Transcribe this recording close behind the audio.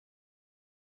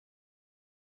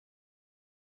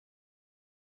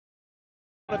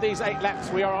of these 8 laps.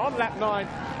 We are on lap 9,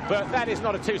 but that is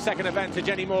not a 2-second advantage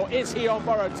anymore. Is he on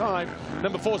borrowed time?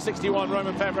 Number 461,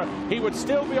 Romain Febvre. He would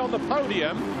still be on the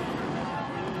podium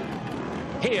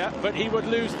here, but he would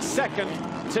lose second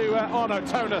to Arno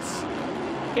Tonus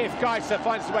if Gajser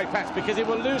finds the way past, because he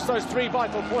will lose those 3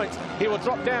 vital points. He will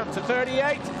drop down to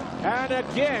 38, and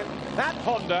again, that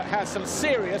Honda has some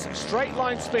serious straight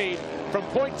line speed from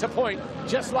point to point,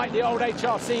 just like the old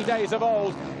HRC days of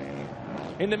old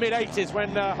in the mid-80s when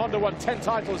Honda won 10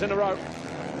 titles in a row.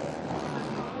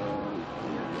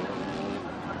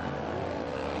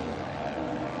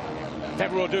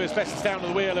 Febvre will do his best to stay on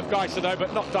the wheel of Gajser though,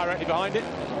 but not directly behind it.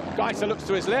 Gajser looks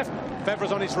to his left,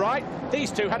 Febvre's on his right.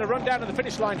 These two had a run down to the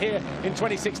finish line here in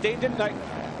 2016, didn't they?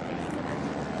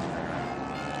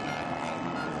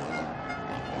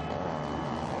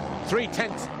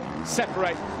 Three-tenths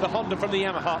separate the Honda from the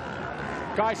Yamaha.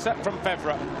 Gajser from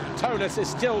Febvre. Tonus is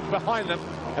still behind them,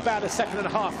 about 1.5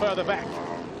 seconds further back.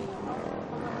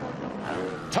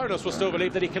 Tonus will still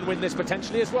believe that he can win this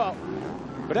potentially as well.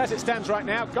 But as it stands right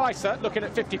now, Gajser looking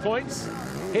at 50 points.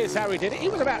 Here's how he did it. He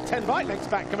was about 10 bike lengths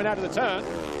back coming out of the turn.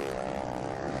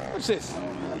 What's this?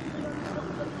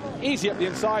 Easy up the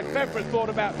inside. Febvre thought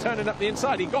about turning up the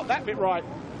inside. He got that bit right.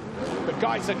 But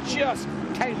Gajser just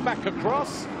came back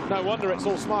across. No wonder it's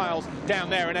all smiles down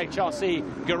there in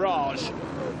HRC Garage.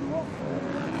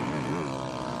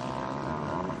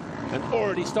 And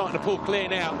already starting to pull clear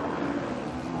now.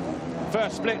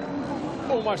 First split,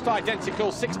 almost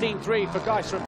identical, 16-3 for Gajser.